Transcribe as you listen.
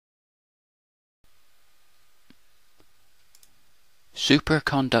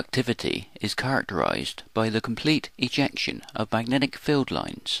Superconductivity is characterized by the complete ejection of magnetic field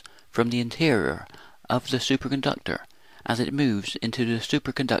lines from the interior of the superconductor as it moves into the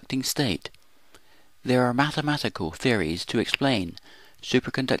superconducting state. There are mathematical theories to explain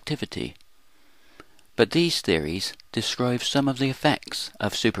superconductivity, but these theories describe some of the effects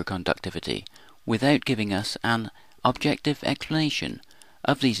of superconductivity without giving us an objective explanation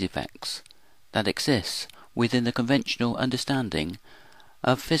of these effects that exists within the conventional understanding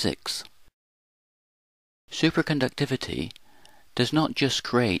of physics. Superconductivity does not just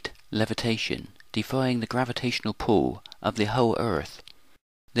create levitation, defying the gravitational pull of the whole Earth.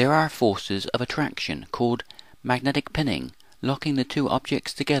 There are forces of attraction called magnetic pinning, locking the two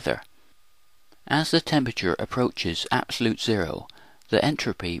objects together. As the temperature approaches absolute zero, the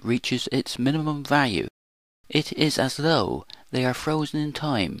entropy reaches its minimum value. It is as though they are frozen in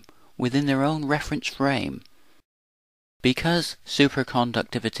time within their own reference frame. Because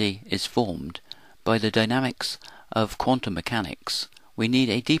superconductivity is formed by the dynamics of quantum mechanics, we need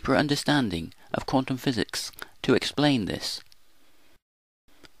a deeper understanding of quantum physics to explain this.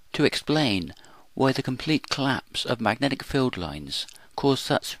 To explain why the complete collapse of magnetic field lines caused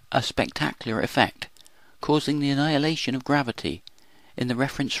such a spectacular effect, causing the annihilation of gravity in the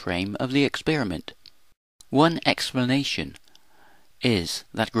reference frame of the experiment. One explanation is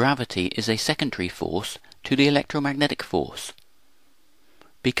that gravity is a secondary force to the electromagnetic force.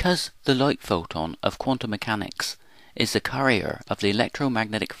 Because the light photon of quantum mechanics is the carrier of the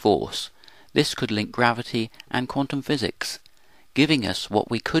electromagnetic force, this could link gravity and quantum physics, giving us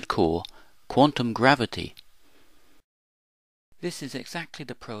what we could call quantum gravity. This is exactly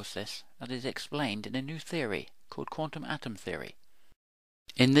the process that is explained in a new theory called quantum atom theory.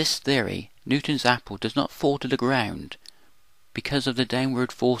 In this theory, Newton's apple does not fall to the ground because of the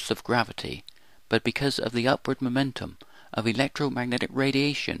downward force of gravity, but because of the upward momentum of electromagnetic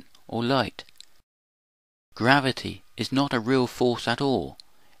radiation or light. Gravity is not a real force at all.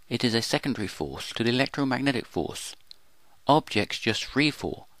 It is a secondary force to the electromagnetic force. Objects just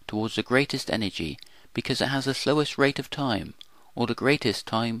freefall towards the greatest energy because it has the slowest rate of time, or the greatest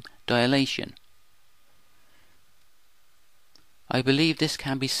time dilation. I believe this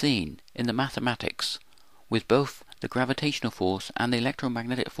can be seen in the mathematics, with both the gravitational force and the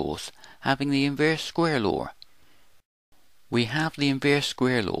electromagnetic force having the inverse square law. We have the inverse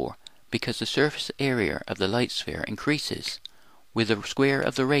square law because the surface area of the light sphere increases with the square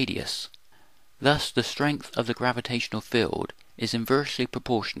of the radius. Thus the strength of the gravitational field is inversely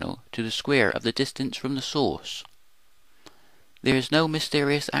proportional to the square of the distance from the source. There is no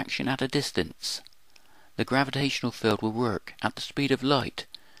mysterious action at a distance. The gravitational field will work at the speed of light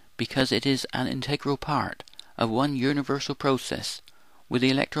because it is an integral part of one universal process with the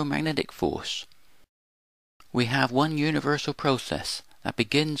electromagnetic force. We have one universal process that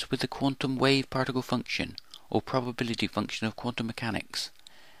begins with the quantum wave-particle function or probability function of quantum mechanics,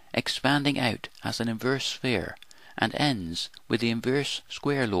 expanding out as an inverse sphere, and ends with the inverse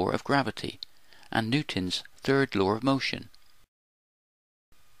square law of gravity and Newton's third law of motion.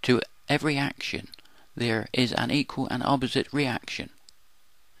 To every action there is an equal and opposite reaction.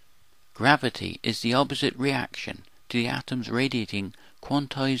 Gravity is the opposite reaction to the atoms radiating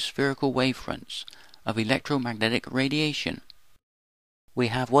quantized spherical wavefronts of electromagnetic radiation. We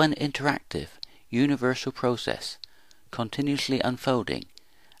have one interactive, universal process continuously unfolding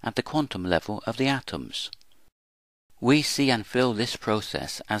at the quantum level of the atoms. We see and feel this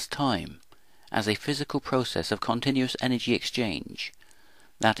process as time, as a physical process of continuous energy exchange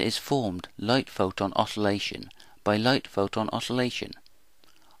that is formed light-photon oscillation by light-photon oscillation.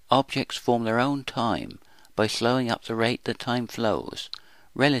 Objects form their own time by slowing up the rate that time flows,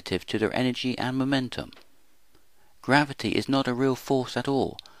 relative to their energy and momentum. Gravity is not a real force at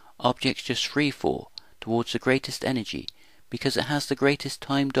all. Objects just freefall towards the greatest energy because it has the greatest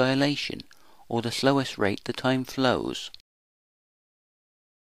time dilation, or the slowest rate the time flows.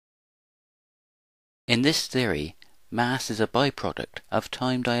 In this theory, mass is a byproduct of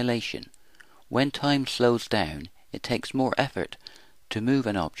time dilation. When time slows down, it takes more effort to move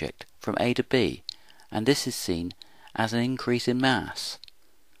an object from A to B, and this is seen as an increase in mass.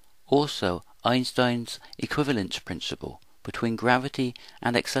 Also, Einstein's equivalence principle between gravity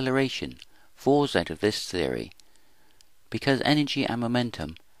and acceleration falls out of this theory. Because energy and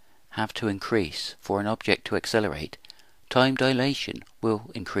momentum have to increase for an object to accelerate, time dilation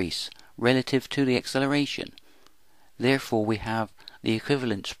will increase relative to the acceleration. Therefore we have the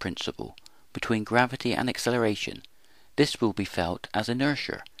equivalence principle between gravity and acceleration. This will be felt as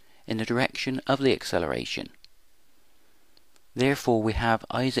inertia in the direction of the acceleration. Therefore we have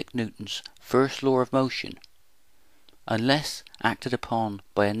Isaac Newton's first law of motion. Unless acted upon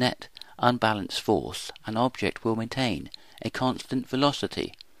by a net unbalanced force, an object will maintain a constant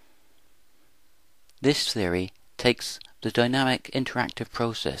velocity. This theory takes the dynamic interactive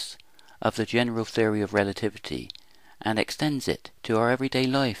process of the general theory of relativity and extends it to our everyday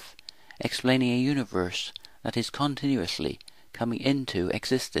life, explaining a universe that is continuously coming into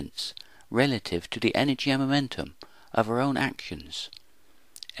existence relative to the energy and momentum of our own actions.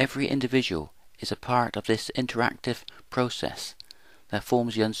 Every individual is a part of this interactive process that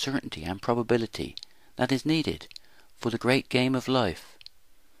forms the uncertainty and probability that is needed for the great game of life.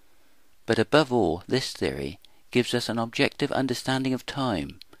 But above all, this theory gives us an objective understanding of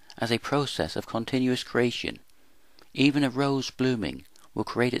time as a process of continuous creation. Even a rose blooming will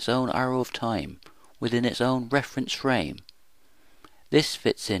create its own arrow of time within its own reference frame. This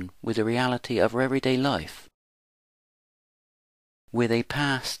fits in with the reality of our everyday life, with a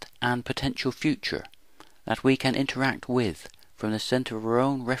past and potential future that we can interact with from the center of our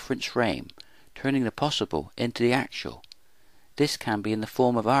own reference frame, turning the possible into the actual. This can be in the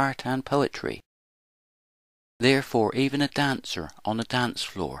form of art and poetry. Therefore, even a dancer on the dance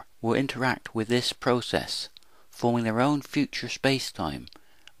floor will interact with this process, forming their own future space-time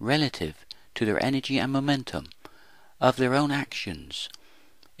relative to their energy and momentum of their own actions.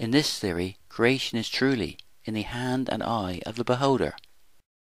 In this theory, creation is truly in the hand and eye of the beholder.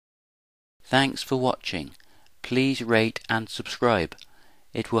 Thanks for watching. Please rate and subscribe.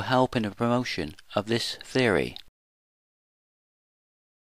 It will help in the promotion of this theory.